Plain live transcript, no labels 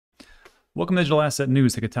Welcome to Digital Asset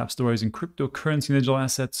News. Take a top stories in cryptocurrency and digital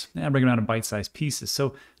assets and bring them out in bite-sized pieces.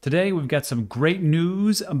 So today we've got some great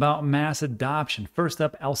news about mass adoption. First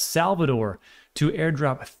up, El Salvador to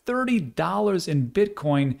airdrop $30 in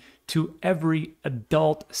Bitcoin to every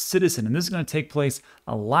adult citizen. And this is going to take place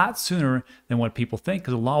a lot sooner than what people think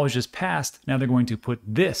because the law was just passed. Now they're going to put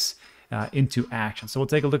this into action. So we'll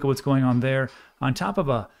take a look at what's going on there. On top of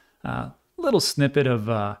a little snippet of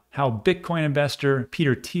how Bitcoin investor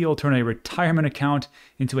Peter Thiel turned a retirement account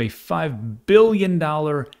into a $5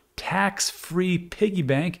 billion tax-free piggy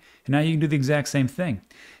bank, and now you can do the exact same thing.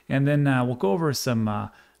 And then we'll go over some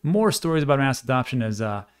more stories about mass adoption as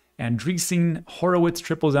Andreessen Horowitz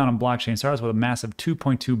triples down on blockchain startups with a massive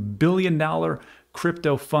 $2.2 billion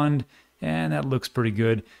crypto fund. And that looks pretty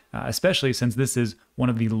good, especially since this is one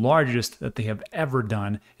of the largest that they have ever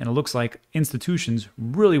done. And it looks like institutions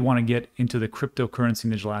really want to get into the cryptocurrency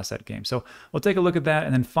and digital asset game. So we'll take a look at that.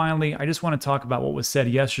 And then finally, I just want to talk about what was said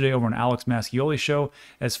yesterday over on Alex Mascioli's show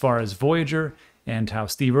as far as Voyager and how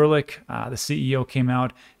Steve Ehrlich, the CEO, came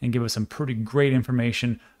out and gave us some pretty great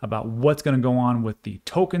information about what's going to go on with the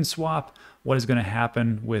token swap, what is going to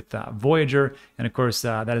happen with Voyager, and of course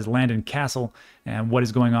that is Landon Castle, and what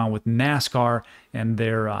is going on with NASCAR and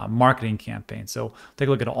their marketing campaign. So take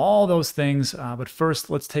a look at all those things, but first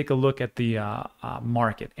let's take a look at the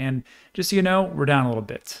market. And just so you know, we're down a little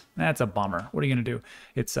bit. That's a bummer. What are you going to do?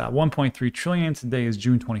 It's 1.3 trillion. Today is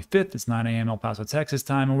June 25th. It's 9 a.m. El Paso, Texas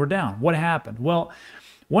time, and we're down. What happened? Well,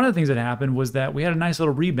 one of the things that happened was that we had a nice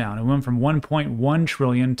little rebound. It went from 1.1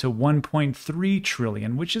 trillion to 1.3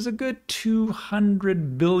 trillion, which is a good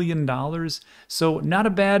 $200 billion. So not a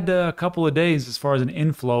bad couple of days as far as an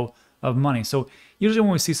inflow of money. So usually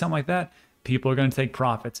when we see something like that, people are going to take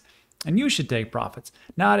profits. And you should take profits.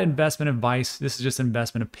 Not investment advice. This is just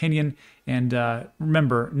investment opinion. And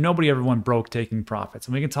remember, nobody ever went broke taking profits.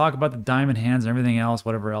 And we can talk about the diamond hands and everything else,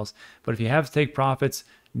 whatever else. But if you have to take profits,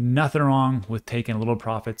 nothing wrong with taking a little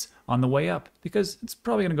profits on the way up because it's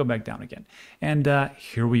probably going to go back down again. And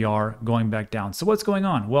here we are going back down. So what's going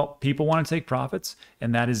on? Well, people want to take profits,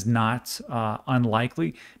 and that is not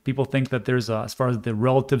unlikely. People think that there's, as far as the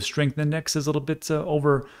relative strength index is a little bit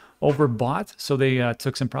overbought, so they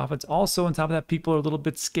took some profits. Also, on top of that, people are a little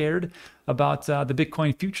bit scared about the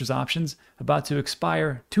Bitcoin futures options about to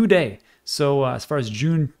expire today. So as far as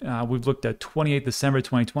June, we've looked at 28 December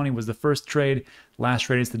 2020 was the first trade. Last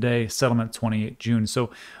trade is today, settlement 28 June.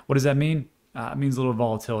 So what does that mean? It means a little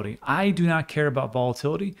volatility. I do not care about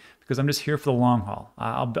volatility because I'm just here for the long haul.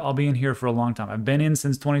 I'll be in here for a long time. I've been in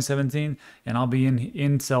since 2017, and I'll be in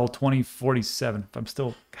until 2047. If I'm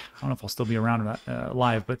still, I don't know if I'll still be around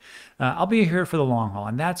live, but I'll be here for the long haul.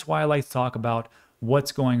 And that's why I like to talk about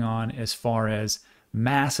what's going on as far as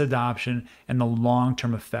mass adoption and the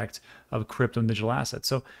long-term effect of crypto and digital assets.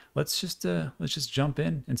 So let's just jump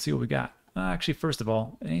in and see what we got. Actually, first of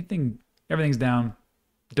all, everything's down.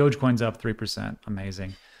 Dogecoin's up 3%.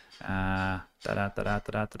 Amazing. That's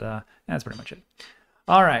pretty much it.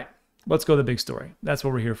 All right, let's go to the big story. That's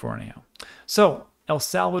what we're here for anyhow. So El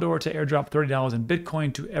Salvador to airdrop $30 in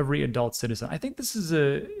Bitcoin to every adult citizen. I think this is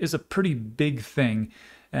a pretty big thing.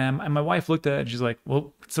 And my wife looked at it and she's like,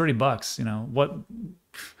 well, it's $30, you know,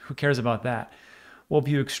 who cares about that? Well, if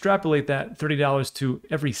you extrapolate that $30 to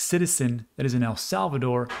every citizen that is in El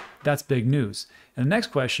Salvador, that's big news. And the next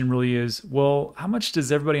question really is, well, how much does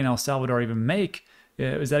everybody in El Salvador even make?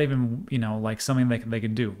 Is that even, you know, like something they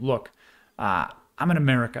can do? Look, I'm in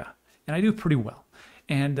America and I do pretty well.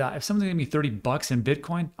 And if someone's gonna give me $30 in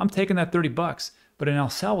Bitcoin, I'm taking that $30. But in El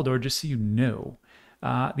Salvador, just so you know,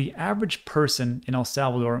 the average person in El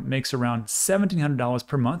Salvador makes around $1,700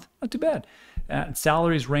 per month. Not too bad.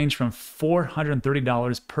 Salaries range from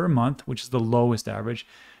 $430 per month, which is the lowest average,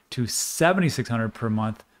 to $7,600 per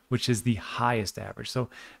month, which is the highest average. So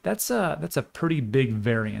that's a pretty big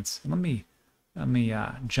variance. Let me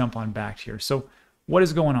jump on back here. So what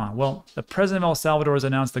is going on? Well, the president of El Salvador has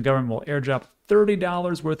announced the government will airdrop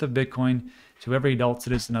 $30 worth of Bitcoin to every adult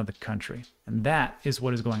citizen of the country. And that is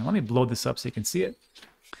what is going on. Let me blow this up so you can see it.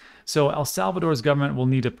 So El Salvador's government will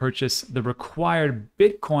need to purchase the required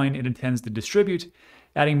Bitcoin it intends to distribute,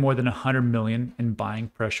 adding more than 100 million in buying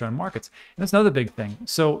pressure on markets. And that's another big thing.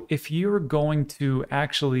 So if you're going to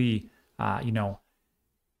actually,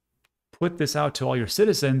 put this out to all your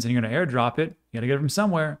citizens and you're going to airdrop it, you got to get it from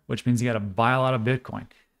somewhere, which means you got to buy a lot of Bitcoin.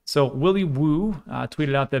 So Willy Woo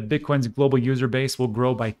tweeted out that Bitcoin's global user base will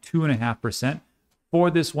grow by 2.5%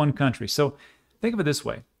 for this one country. So think of it this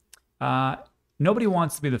way. Nobody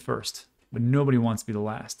wants to be the first, but nobody wants to be the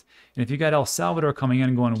last. And if you got El Salvador coming in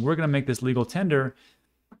and going, we're going to make this legal tender,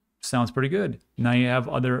 Sounds pretty good. Now you have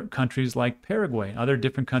other countries like Paraguay, other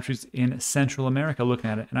different countries in Central America looking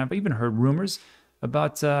at it. And I've even heard rumors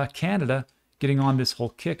about Canada getting on this whole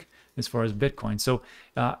kick as far as Bitcoin. So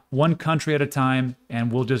one country at a time,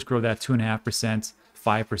 and we'll just grow that 2.5%,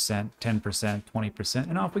 5%, 10%, 20%,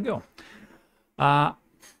 and off we go.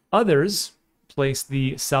 Others place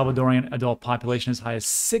the Salvadorian adult population as high as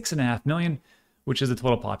 6.5 million, which is the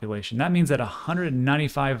total population. That means that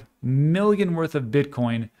 195 million worth of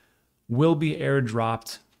Bitcoin will be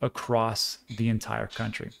airdropped across the entire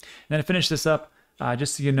country. And then to finish this up,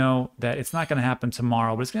 just so you know that it's not going to happen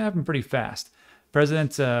tomorrow, but it's going to happen pretty fast.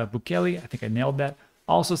 President Bukele, I think I nailed that,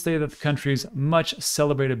 also stated that the country's much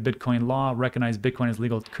celebrated Bitcoin law, recognized Bitcoin as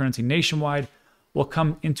legal currency nationwide, will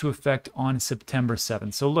come into effect on September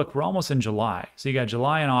 7th. So look, we're almost in July. So you got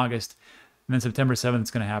July and August, and then September 7th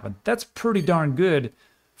is going to happen. That's pretty darn good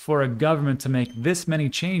for a government to make this many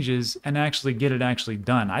changes and actually get it actually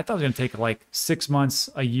done. I thought it was going to take like 6 months,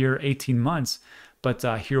 a year, 18 months, but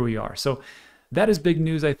here we are. So that is big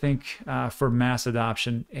news, I think, for mass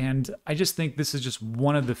adoption. And I just think this is just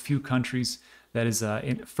one of the few countries that is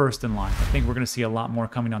first in line. I think we're going to see a lot more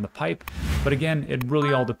coming down the pipe. But again, it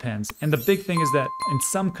really all depends. And the big thing is that in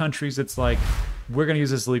some countries, it's like, we're going to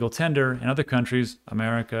use this legal tender. In other countries,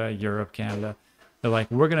 America, Europe, Canada, they're like,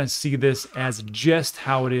 we're going to see this as just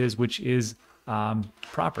how it is, which is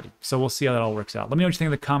property. So we'll see how that all works out. Let me know what you think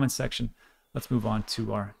in the comments section. Let's move on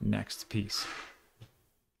to our next piece.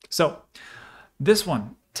 So this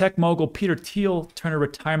one, tech mogul Peter Thiel turned a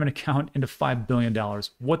retirement account into $5 billion.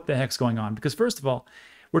 What the heck's going on? Because first of all,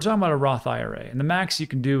 we're talking about a Roth IRA, and the max you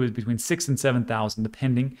can do is between $6,000 and $7,000,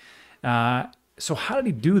 depending. So how did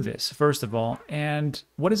he do this, first of all? And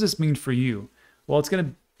what does this mean for you? Well, it's going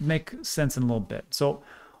to make sense in a little bit. So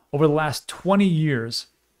over the last 20 years,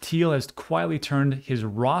 Thiel has quietly turned his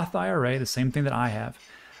Roth IRA, the same thing that I have,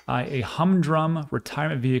 a humdrum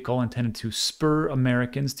retirement vehicle intended to spur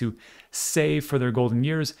Americans to save for their golden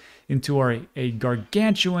years, into a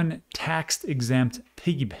gargantuan tax-exempt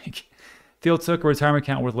piggy bank. Thiel took a retirement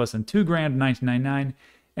account worth less than $2,000 in 1999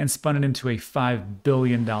 and spun it into a $5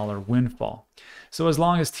 billion windfall. So as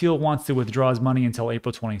long as Thiel wants to withdraw his money until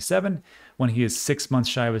April 27, when he is 6 months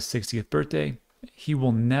shy of his 60th birthday, he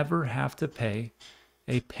will never have to pay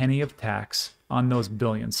a penny of tax on those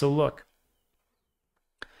billions. So look,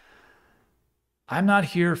 I'm not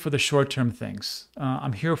here for the short-term things.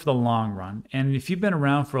 I'm here for the long run. And if you've been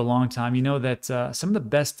around for a long time, you know that some of the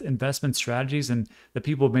best investment strategies and the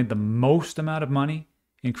people who made the most amount of money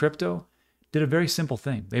in crypto did a very simple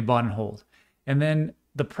thing. They bought and hold. And then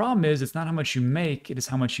the problem is, it's not how much you make, it is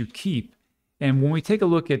how much you keep. And when we take a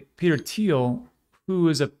look at Peter Thiel, who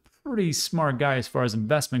is a pretty smart guy as far as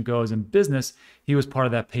investment goes in business, he was part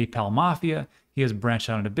of that PayPal mafia. He has branched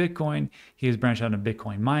out into Bitcoin. He has branched out into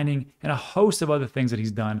Bitcoin mining and a host of other things that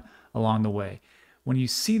he's done along the way. When you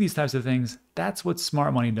see these types of things, that's what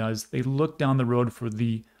smart money does. They look down the road for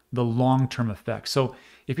the long-term effect. So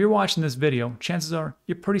if you're watching this video, chances are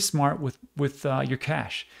you're pretty smart with your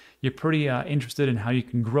cash. You're pretty interested in how you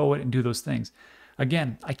can grow it and do those things.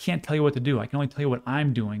 Again, I can't tell you what to do. I can only tell you what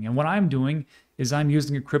I'm doing. And what I'm doing is I'm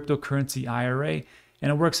using a cryptocurrency IRA,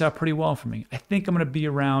 and it works out pretty well for me. I think I'm going to be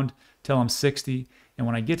around till I'm 60. And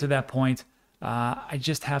when I get to that point, I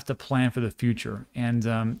just have to plan for the future.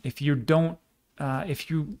 And if you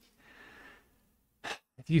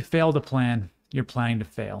fail to plan, you're planning to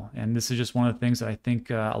fail. And this is just one of the things that I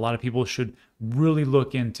think a lot of people should really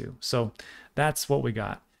look into. So that's what we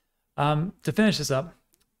got. To finish this up,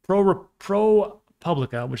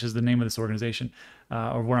 ProPublica, which is the name of this organization,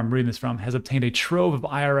 or where I'm reading this from, has obtained a trove of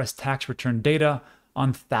IRS tax return data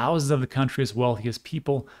on thousands of the country's wealthiest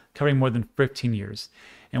people, covering more than 15 years.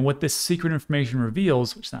 And what this secret information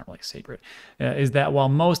reveals, which is not really secret, is that while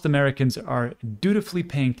most Americans are dutifully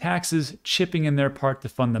paying taxes, chipping in their part to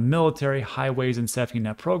fund the military, highways, and safety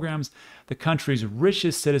net programs, the country's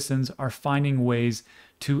richest citizens are finding ways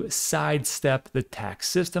to sidestep the tax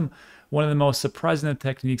system. One of the most surprising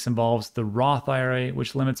techniques involves the Roth IRA,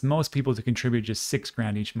 which limits most people to contribute just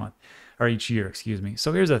 $6,000 each month, or each year, excuse me.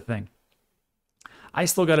 So here's the thing. I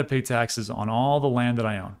still got to pay taxes on all the land that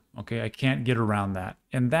I own. Okay, I can't get around that.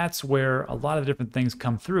 And that's where a lot of different things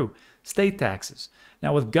come through. State taxes.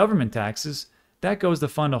 Now with government taxes, that goes to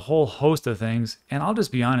fund a whole host of things. And I'll just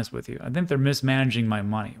be honest with you. I think they're mismanaging my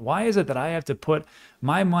money. Why is it that I have to put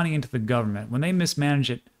my money into the government when they mismanage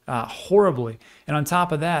it horribly? And on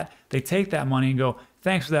top of that, they take that money and go,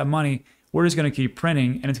 thanks for that money. We're just going to keep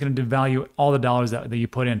printing, and it's going to devalue all the dollars that you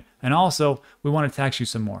put in. And also, we want to tax you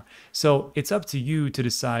some more. So it's up to you to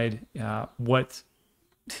decide what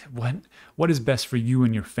is best for you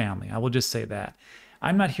and your family. I will just say that.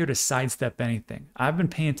 I'm not here to sidestep anything. I've been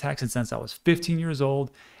paying taxes since I was 15 years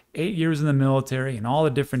old, 8 years in the military, and all the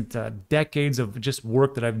different decades of just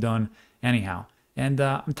work that I've done anyhow. And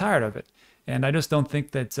I'm tired of it. And I just don't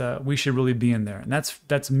think that we should really be in there. And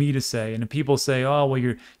that's me to say. And if people say, oh, well,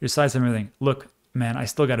 you're sidestepping everything. Look, man, I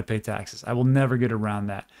still got to pay taxes. I will never get around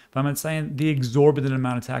that. But I'm not saying the exorbitant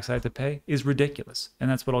amount of tax I have to pay is ridiculous, and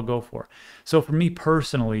that's what I'll go for. So for me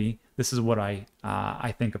personally, this is what I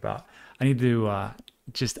think about. I need to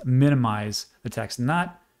just minimize the tax,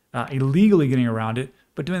 not illegally getting around it,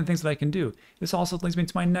 but doing the things that I can do. This also leads me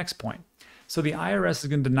to my next point. So the IRS is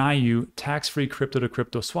going to deny you tax-free crypto to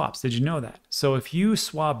crypto swaps. Did you know that? So if you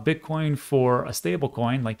swap Bitcoin for a stable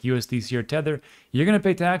coin like USDC or Tether, you're going to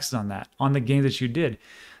pay taxes on that, on the gains that you did.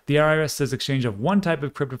 The IRS says exchange of one type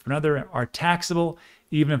of crypto for another are taxable,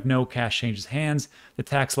 even if no cash changes hands. The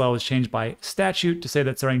tax law was changed by statute to say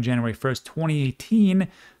that starting January 1st, 2018,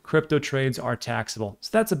 crypto trades are taxable. So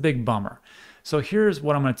that's a big bummer. So here's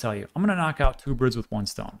what I'm going to tell you. I'm going to knock out two birds with one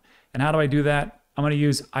stone. And how do I do that? I'm going to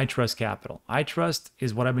use iTrust Capital. iTrust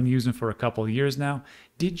is what I've been using for a couple of years now.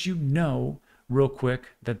 Did you know, real quick,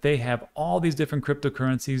 that they have all these different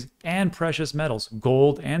cryptocurrencies and precious metals,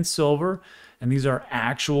 gold and silver, and these are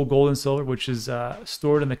actual gold and silver, which is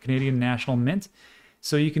stored in the Canadian National Mint.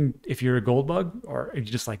 So you can, if you're a gold bug or you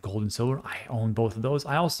just like gold and silver, I own both of those.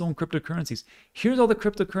 I also own cryptocurrencies. Here's all the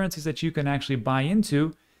cryptocurrencies that you can actually buy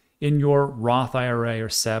into in your Roth IRA or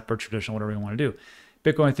Sept or traditional, whatever you want to do.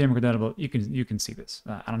 Bitcoin, Ethereum, convertible, you can see this.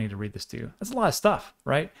 I don't need to read this to you. That's a lot of stuff,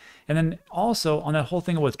 right? And then also on that whole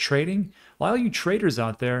thing with trading, a lot of you traders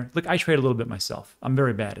out there, look, I trade a little bit myself. I'm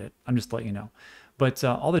very bad at it. I'm just letting you know. But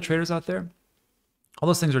all the traders out there, all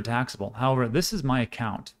those things are taxable. However, this is my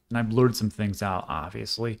account, and I blurred some things out,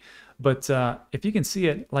 obviously. But if you can see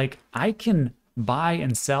it, like I can buy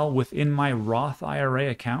and sell within my Roth IRA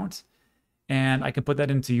account, and I can put that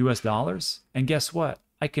into US dollars. And guess what?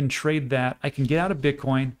 I can trade that. I can get out of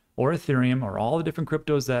Bitcoin or Ethereum or all the different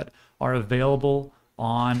cryptos that are available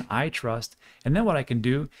on iTrust. And then what I can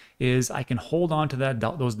do is I can hold on to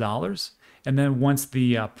those dollars. And then once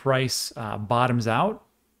the price bottoms out,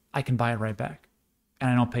 I can buy it right back.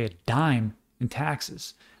 And I don't pay a dime in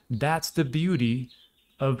taxes. That's the beauty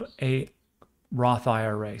of a Roth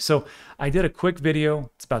IRA. So I did a quick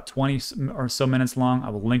video. It's about 20 or so minutes long.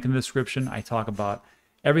 I will link in the description. I talk about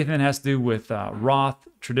everything that has to do with Roth,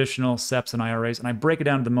 traditional, SEPs, and IRAs. And I break it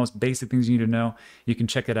down to the most basic things you need to know. You can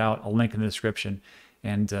check it out. I'll link in the description.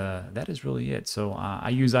 And that is really it. So I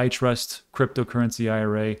use iTrust cryptocurrency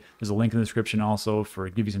IRA. There's a link in the description also for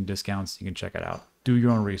give you some discounts. You can check it out. Do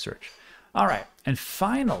your own research. All right. And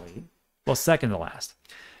finally, well, second to last,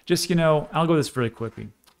 just, you know, I'll go this really quickly.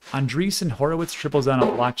 Andreessen Horowitz triples down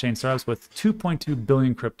on blockchain startups with $2.2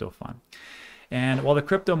 billion crypto fund. And while the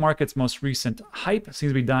crypto market's most recent hype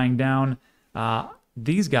seems to be dying down,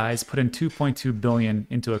 these guys put in $2.2 billion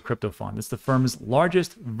into a crypto fund. It's the firm's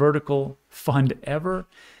largest vertical fund ever.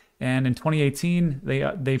 And in 2018,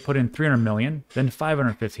 they put in $300 million, then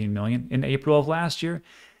 $515 million in April of last year.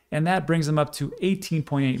 And that brings them up to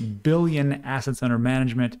 18.8 billion assets under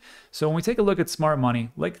management. So when we take a look at smart money,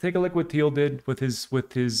 like take a look what Thiel did with his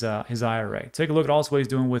IRA. Take a look at also what he's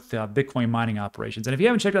doing with Bitcoin mining operations. And if you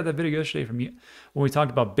haven't checked out that video yesterday from when we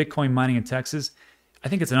talked about Bitcoin mining in Texas, I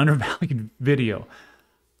think it's an undervalued video.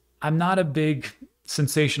 I'm not a big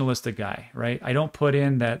sensationalistic guy, right? I don't put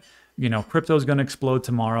in that, you know, crypto is going to explode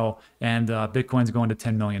tomorrow and Bitcoin's going to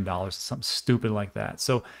 $10 million, something stupid like that.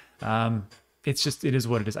 So it's just, it is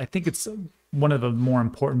what it is. I think it's one of the more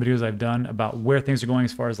important videos I've done about where things are going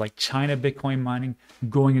as far as like China Bitcoin mining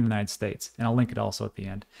going in the United States. And I'll link it also at the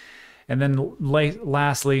end. And then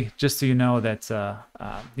lastly, just so you know that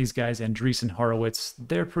these guys, Andreessen Horowitz,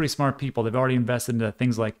 they're pretty smart people. They've already invested into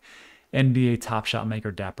things like NBA Top Shot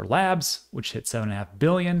maker Dapper Labs, which hit $7.5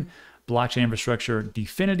 billion, blockchain infrastructure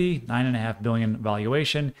Dfinity, $9.5 billion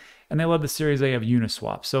valuation, and they love the Series A of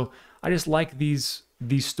Uniswap. So I just like these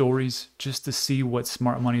stories just to see what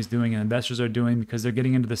smart money is doing and investors are doing because they're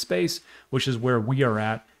getting into the space, which is where we are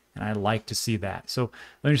at. And I like to see that. So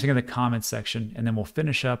let me just think in the comments section, and then we'll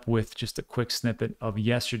finish up with just a quick snippet of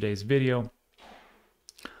yesterday's video.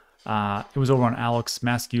 It was over on Alex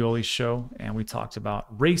Mascioli's show, and we talked about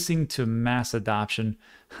racing to mass adoption,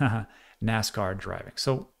 NASCAR driving.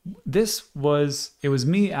 So it was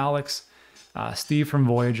me, Alex, Steve from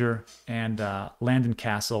Voyager, and Landon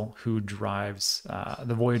Castle, who drives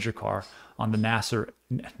the Voyager car on the NASCAR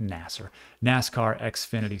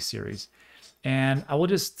Xfinity series. And I will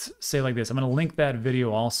just say like this, I'm going to link that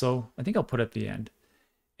video also. I think I'll put it at the end.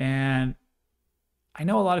 And I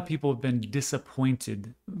know a lot of people have been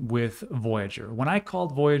disappointed with Voyager. When I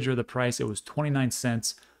called Voyager the price, it was 29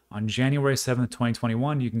 cents on January 7th,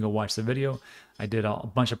 2021. You can go watch the video. I did a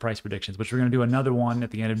bunch of price predictions, which we're going to do another one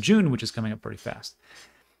at the end of June, which is coming up pretty fast.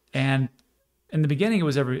 And in the beginning, it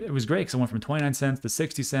was great because it went from 29 cents to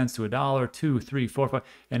 60 cents to $1, $2, $3, $4, $5,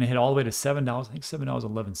 and it hit all the way to $7. I think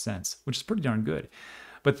 $7.11, which is pretty darn good.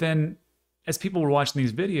 But then as people were watching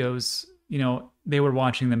these videos, you know, they were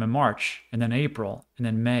watching them in March and then April and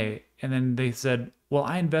then May. And then they said, well,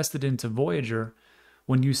 I invested into Voyager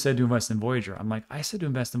when you said to invest in Voyager. I'm like, I said to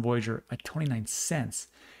invest in Voyager at 29 cents.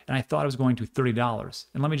 And I thought it was going to $30.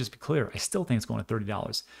 And let me just be clear, I still think it's going to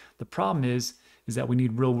 $30. The problem is that we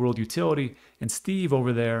need real world utility. And Steve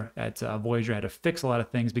over there at Voyager had to fix a lot of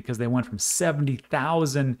things because they went from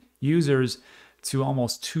 70,000 users to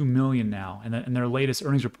almost 2 million now. And their latest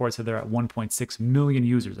earnings report said they're at 1.6 million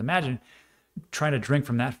users. Imagine trying to drink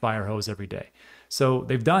from that fire hose every day. So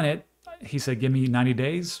they've done it. He said, give me 90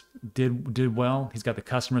 days, did well. He's got the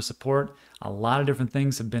customer support. A lot of different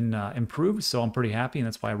things have been improved. So I'm pretty happy. And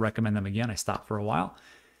that's why I recommend them again. I stopped for a while.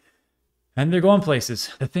 And they're going places.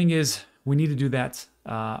 The thing is, we need to do that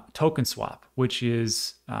token swap, which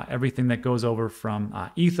is everything that goes over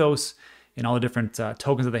from Ethos and all the different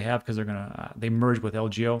tokens that they have, because they merge with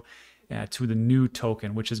LGO to the new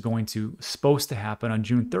token, which is supposed to happen on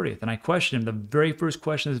June 30th. And I questioned him. The very first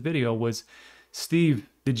question of this video was, Steve,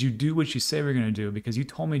 did you do what you say we're going to do? Because you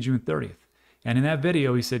told me June 30th. And in that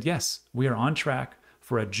video, he said, yes, we are on track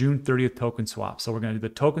for a June 30th token swap. So we're going to do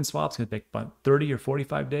the token swap. It's going to take about 30 or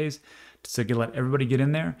 45 days to let everybody get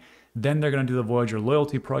in there. Then they're going to do the Voyager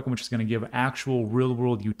loyalty program, which is going to give actual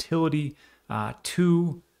real-world utility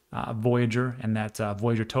to Voyager and that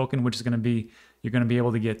Voyager token, which is going to be, you're going to be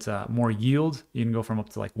able to get more yield. You can go from up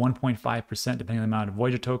to like 1.5% depending on the amount of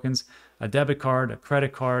Voyager tokens, a debit card, a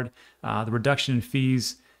credit card, the reduction in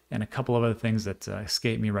fees, and a couple of other things that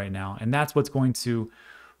escape me right now. And that's what's going to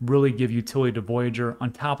really give utility to Voyager,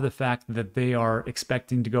 on top of the fact that they are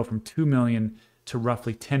expecting to go from 2 million to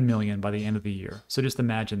roughly 10 million by the end of the year. So just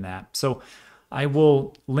imagine that. So I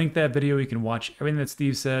will link that video. You can watch everything that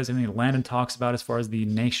Steve says, everything that Landon talks about as far as the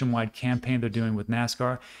nationwide campaign they're doing with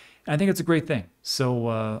NASCAR. And I think it's a great thing.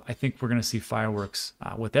 So I think we're going to see fireworks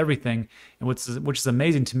with everything. And which is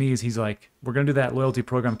amazing to me is he's like, we're going to do that loyalty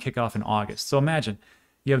program kickoff in August. So imagine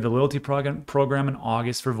you have the loyalty program in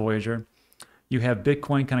August for Voyager. You have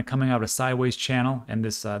Bitcoin kind of coming out of a sideways channel, and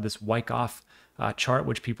this Wyckoff chart,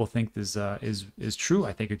 which people think is true.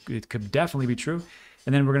 I think it could definitely be true.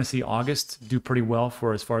 And then we're going to see August do pretty well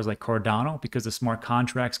for as far as like Cardano, because the smart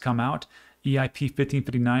contracts come out. EIP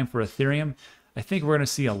 1559 for Ethereum. I think we're going to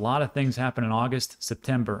see a lot of things happen in August,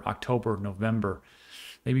 September, October, November,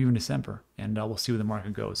 maybe even December, and we'll see where the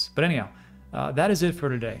market goes. But anyhow, that is it for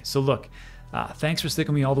today. So look, thanks for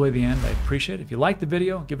sticking with me all the way to the end. I appreciate it. If you liked the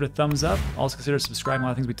video, give it a thumbs up. Also consider subscribing. A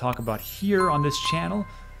lot of things we talk about here on this channel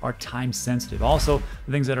are time sensitive. Also,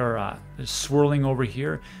 the things that are swirling over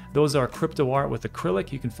here, those are crypto art with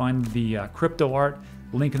acrylic. You can find the crypto art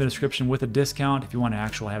link in the description with a discount. If you want to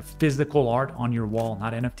actually have physical art on your wall,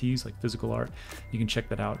 not NFTs, like physical art, you can check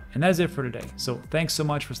that out. And that is it for today. So thanks so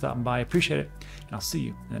much for stopping by. I appreciate it. And I'll see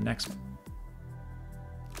you in the next one.